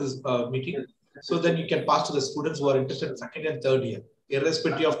meeting. So then you can pass to the students who are interested in second and third year,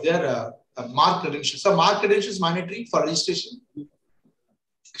 irrespective of their mark credentials. So mark credentials mandatory for registration.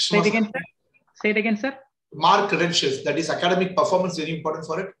 Say it again, sir. Mark credentials, that is academic performance, very important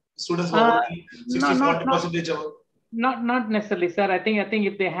for it. Students who are only 60-70%. Not necessarily, sir. I think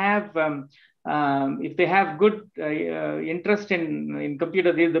if they have good interest in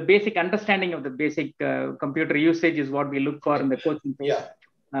computer, the basic understanding of the basic computer usage is what we look for in the coaching phase.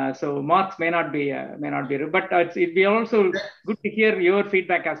 Yeah. So marks may not be, but it'd be also good to hear your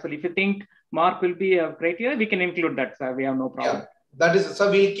feedback as well. If you think mark will be a criteria, we can include that, sir. We have no problem. Yeah. That is, so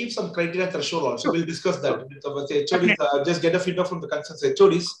we'll keep some criteria threshold also. We'll discuss that with the HODs. Just get a feedback from the concerns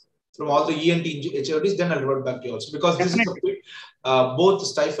HODs, from all the ENT HODs, then I'll revert back to you also. Because this is both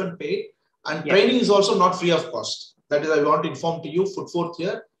stipend paid and training is also not free of cost. That is, I want to inform to you for fourth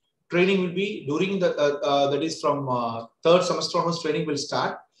year. Training will be during the, that is from third semester onwards, training will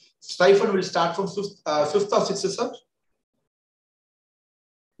start. Stipend will start from fifth or sixth, sir?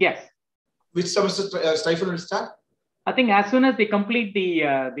 Yes. Which semester stipend will start? I think as soon as they complete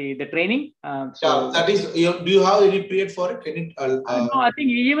the training. So that is. Do you have any period for it? Any, no, I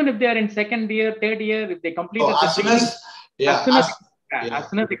think even if they are in second year, third year, if they complete as soon as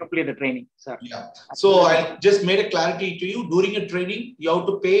they complete the training, sir. Yeah. So I just made a clarity to you. During a training, you have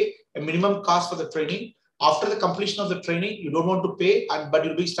to pay a minimum cost for the training. After the completion of the training, you don't want to pay, but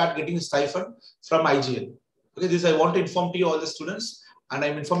you'll start getting a stipend from IGL. Okay, this I want to inform to you all the students, and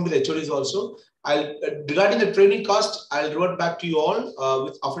I'm informed with the HODs also. Regarding the training cost, I'll revert back to you all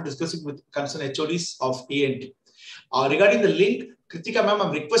after discussing with concerned HODs of ENT. Regarding the link, Kritika ma'am,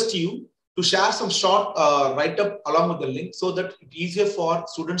 I'm requesting you to share some short write-up along with the link so that it's easier for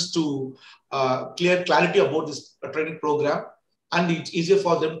students to clarity about this training program, and it's easier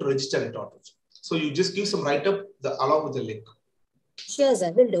for them to register it also. So you just give some write-up along with the link. Sure,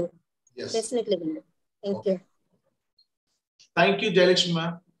 sir. Will do. Yes. Definitely will do. Thank you. Thank you, Jayalakshmi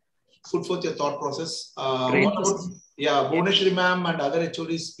ma'am. Put forth your thought process. What about, Bhuvneshwari ma'am and other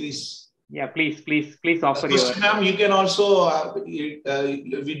HODs, please. Yeah, please offer your. Ma'am, you can also, we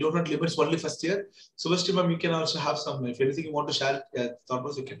do not limit only first year. So, ma'am, you can also have some, if anything you want to share, thought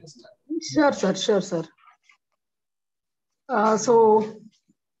process, you can start. Sure, sir.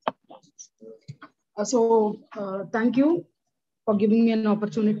 Thank you for giving me an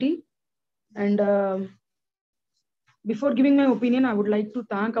opportunity. And before giving my opinion, I would like to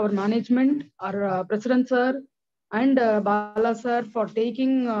thank our management, our President sir, and Bala sir for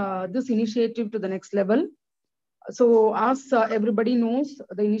taking this initiative to the next level. So as everybody knows,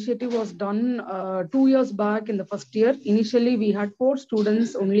 the initiative was done 2 years back in the first year. Initially, we had 4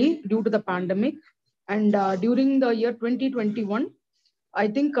 students only due to the pandemic. And during the year 2021, I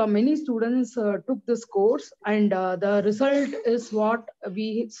think many students took this course, and the result is what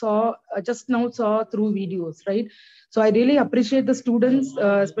we saw just now through videos, right? So I really appreciate the students,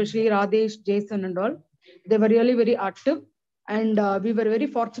 especially Radesh, Jason and all. They were really very active, and we were very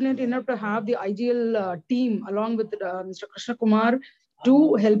fortunate enough to have the IGL team along with Mr. Krishna Kumar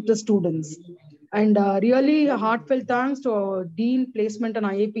to help the students. And really heartfelt thanks to Dean Placement and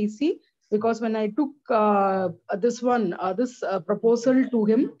IAPC, because when I took this proposal to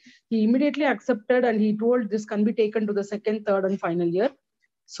him, he immediately accepted and he told this can be taken to the second, third and final year.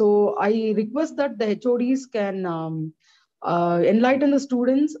 So I request that the HODs can enlighten the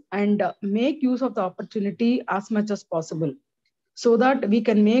students and make use of the opportunity as much as possible so that we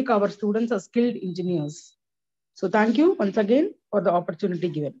can make our students as skilled engineers. So thank you once again for the opportunity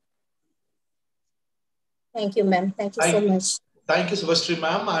given. Thank you, ma'am. Thank you so much. Thank you, Subhastri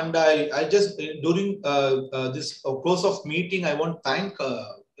ma'am. And I just, during this close of meeting, I want to thank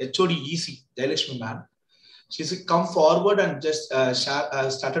HOD EC, Jayalakshmi ma'am. She's come forward and just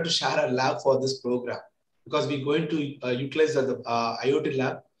started to share a lab for this program, because we're going to utilize the IoT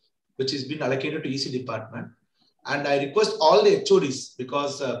lab, which has been allocated to EC department. And I request all the HODs,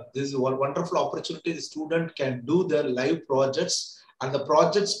 because this is a wonderful opportunity. The student can do their live projects, and the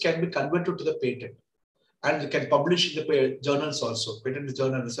projects can be converted to the patent. And they can publish in the journals also, patent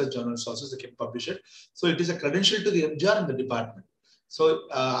journal, research journals also, they can publish it. So it is a credential to the MGR and the department. So,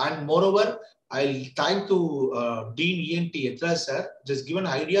 and moreover, I'll thank to Dean ENT, Etra sir, just give an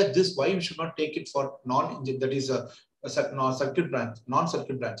idea this why we should not take it for non-circuit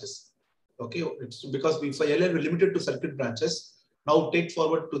branches. Okay, it's because before earlier we limited to circuit branches. Now take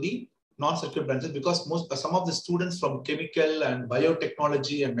forward to the non-circuit branches, because some of the students from chemical and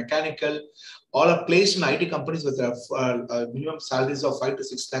biotechnology and mechanical all are placed in IT companies with minimum salaries of 5 to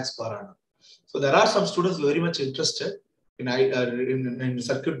 6 lakhs per annum. So there are some students very much interested in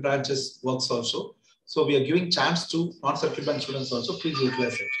circuit branches works also. So we are giving chance to non-circuit branch students also. Please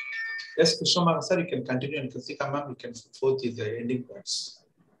utilize it. Yes, Krishna ma'am, sir, you can continue, and Kritika ma'am, you can forth with the ending words.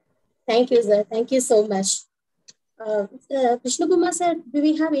 Thank you, sir. Thank you so much. Krishna Kumar sir, do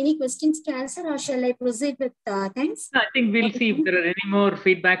we have any questions to answer, or shall I proceed with thanks? I think we'll see if there are any more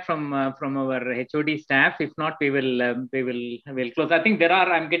feedback from our HOD staff. If not, we'll close. I think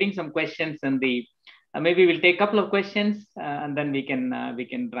I'm getting some questions in the. Maybe we'll take a couple of questions and then we can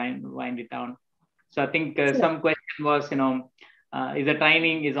try and wind it down. So I think some question was,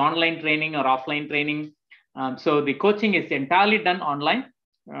 is online training or offline training? So the coaching is entirely done online.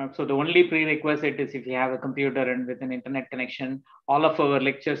 So the only prerequisite is if you have a computer and with an internet connection. All of our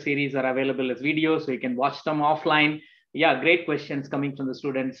lecture series are available as videos, so you can watch them offline. Yeah, great questions coming from the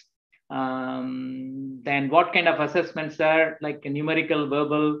students. Then what kind of assessments are like numerical,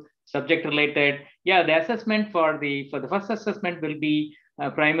 verbal, subject related? Yeah, the assessment for the first assessment will be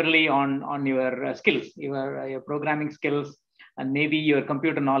primarily on your skills, your programming skills, and maybe your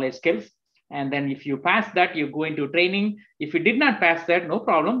computer knowledge skills. And then if you pass that, you go into training. If you did not pass that, no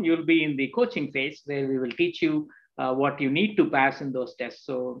problem. You'll be in the coaching phase where we will teach you what you need to pass in those tests.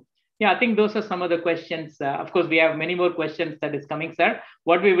 So yeah, I think those are some of the questions. Of course, we have many more questions that is coming, sir.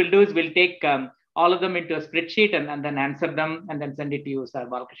 What we will do is we'll take all of them into a spreadsheet and then answer them and then send it to you, sir,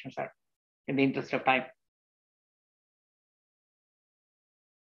 Balakrishna, sir, in the interest of time.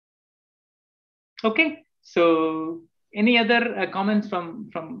 Okay, so any other comments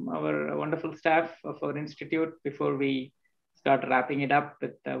from our wonderful staff of our institute before we start wrapping it up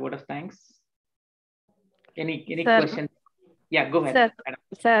with a word of thanks? Any questions? Yeah, go ahead.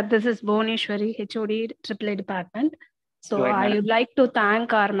 Sir, this is Bhuvneshwari, HOD, AAA department. So go ahead, I would like to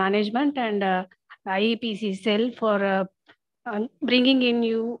thank our management and IEPC cell for bringing in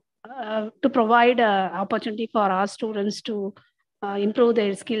you to provide opportunity for our students to improve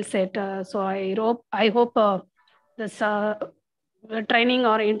their skill set. So I hope this training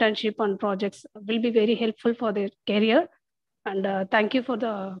or internship on projects will be very helpful for their career. And thank you for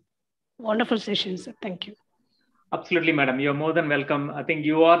the wonderful sessions. Thank you. Absolutely, madam. You're more than welcome. I think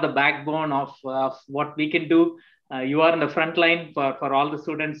you are the backbone of what we can do. You are in the front line for all the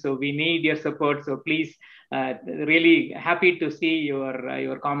students. So we need your support. So please, really happy to see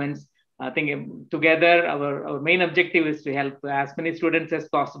your comments. I think together our main objective is to help as many students as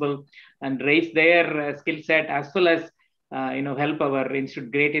possible and raise their skill set, as well as help our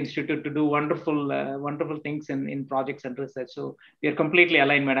great institute to do wonderful things in projects and research. So we are completely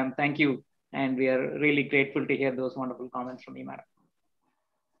aligned, madam. Thank you. And we are really grateful to hear those wonderful comments from you, madam.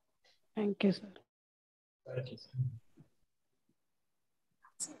 Thank you, sir.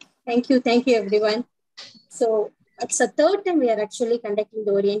 Thank you. Thank you, everyone. So it's the third time we are actually conducting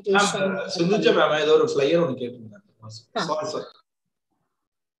the orientation. Sindhuja ma'am, I have a flyer on it. Sorry.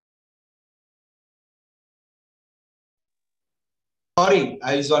 Sorry,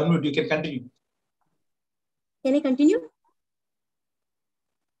 I was on mute. You can continue. Can I continue?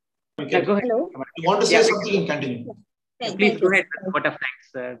 Yeah, go ahead. Hello. You want to say something and continue. Yeah, please go ahead. What of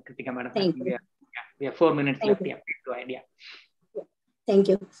thanks, Kritika madam. Thank you. We have 4 minutes left. Yeah, please go ahead. Yeah. Thank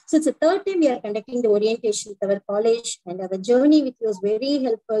you. So it's the third time we are conducting the orientation with our college, and our journey with you was very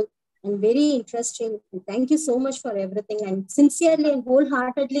helpful and very interesting. And thank you so much for everything. And sincerely and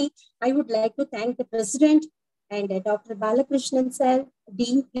wholeheartedly, I would like to thank the president and Dr. Balakrishnan sir,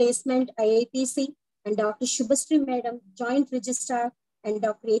 Dean Placement, IIPC, and Dr. Shubhasri madam, Joint Registrar, and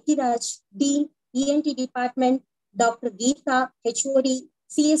Dr. Etiraj, Dean, ENT Department, Dr. Geeta, HOD,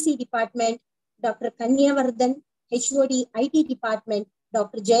 CSE Department, Dr. Kanyavardhan, HOD, IT Department,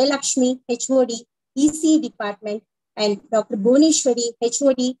 Dr. Jayalakshmi, HOD, EC Department, and Dr. Bhuvneshwari,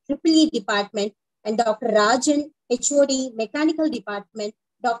 HOD, EEE Department, and Dr. Rajan, HOD, Mechanical Department,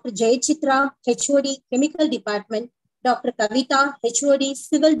 Dr. Jayachitra, HOD, Chemical Department, Dr. Kavita, HOD,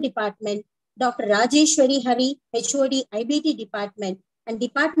 Civil Department, Dr. Rajeshwari Hari, HOD, IBT Department, and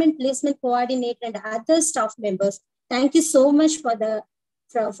Department Placement Coordinator and other staff members. Thank you so much for the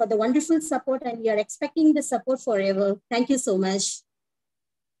wonderful support, and we are expecting the support forever. Thank you so much.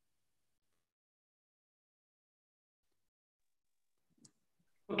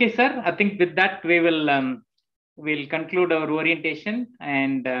 Okay, sir. I think with that we will we'll conclude our orientation.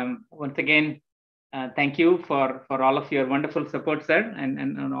 And once again, thank you for all of your wonderful support, sir,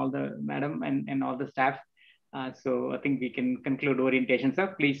 and all the madam and all the staff. So I think we can conclude orientation,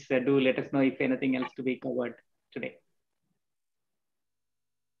 sir. Please do let us know if anything else to be covered today.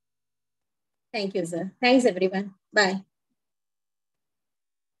 Thank you, sir. Thanks, everyone. Bye.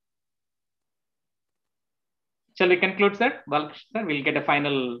 Shall we conclude, sir? Well, sir, we'll get a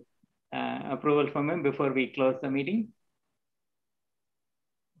final approval from him before we close the meeting.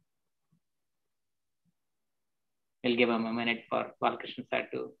 We'll give him a minute for Balakrishnan sir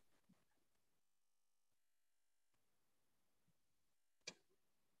to.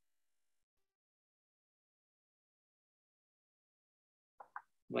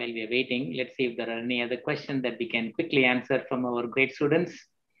 While we are waiting, let's see if there are any other questions that we can quickly answer from our great students.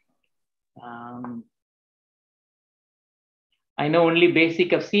 I know only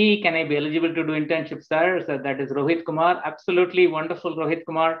basic of C. Can I be eligible to do internship, sir? So that is Rohit Kumar. Absolutely wonderful, Rohit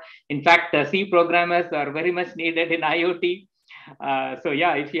Kumar. In fact, C programmers are very much needed in IoT. So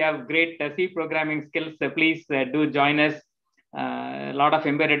yeah, if you have great C programming skills, please do join us. A lot of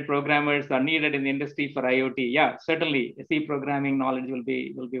embedded programmers are needed in the industry for IoT. Yeah, certainly C programming knowledge will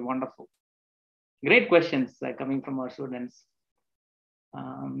be wonderful. Great questions coming from our students.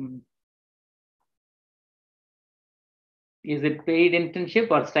 Is it paid internship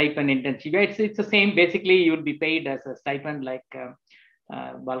or stipend internship? Yeah, it's the same. Basically, you would be paid as a stipend, like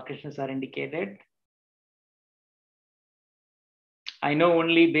Balakrishnan sir indicated. I know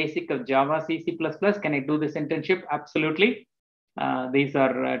only basic of Java, C, C++. Can I do this internship? Absolutely. These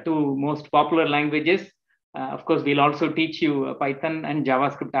are two most popular languages. Of course, we'll also teach you Python and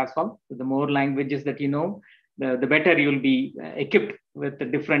JavaScript as well. So the more languages that you know, the better you'll be equipped with the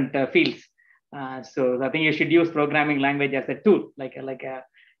different fields. So I think you should use programming language as a tool, like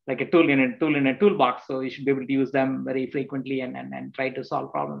a tool in a toolbox. So you should be able to use them very frequently and try to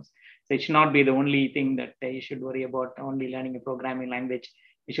solve problems. So it should not be the only thing that you should worry about, only learning a programming language.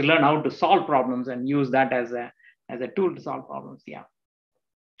 You should learn how to solve problems and use that as a tool to solve problems. Yeah.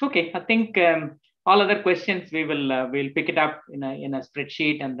 Okay, I think all other questions, we will we'll pick it up in a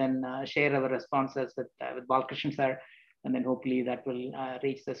spreadsheet and then share our responses with Balkrishnan sir, and then hopefully that will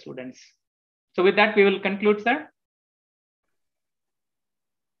reach the students. So with that, we will conclude, sir.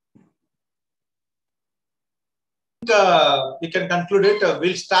 We can conclude it.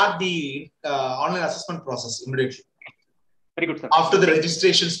 We'll start the online assessment process immediately. Very good, sir. After the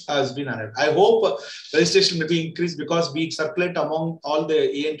registration has been added. I hope registration may be increased because we circulate among all the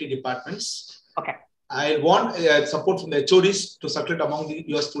ENT departments. Okay. I want support from the HODs to circulate among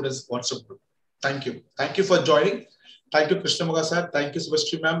your students' WhatsApp group. Thank you. Thank you for joining. Thank you, Krishnamurthy sir. Thank you,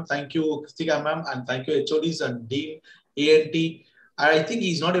 Subhashri ma'am. Thank you, Kristika ma'am. And thank you, HODs and Dean, ENT. I think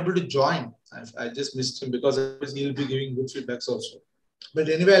he's not able to join. I just missed him because he will be giving good feedbacks also. But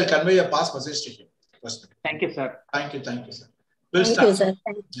anyway, I'll convey a past message to him. Thank you, sir. Thank you, sir. We'll Thank start. you, sir.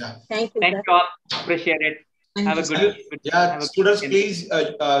 Yeah. Thank you, Thank sir. you all. Appreciate it. Have a good yeah, students, please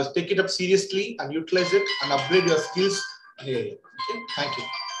take it up seriously and utilize it and upgrade your skills. Okay. Thank you.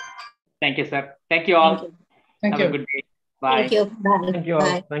 Thank you, sir. Thank you all. Thank you. Have a good day. Bye. Thank you. Bye. Thank you all.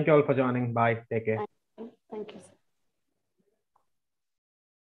 Bye. Thank you all for joining. Bye. Take care. Thank you, sir.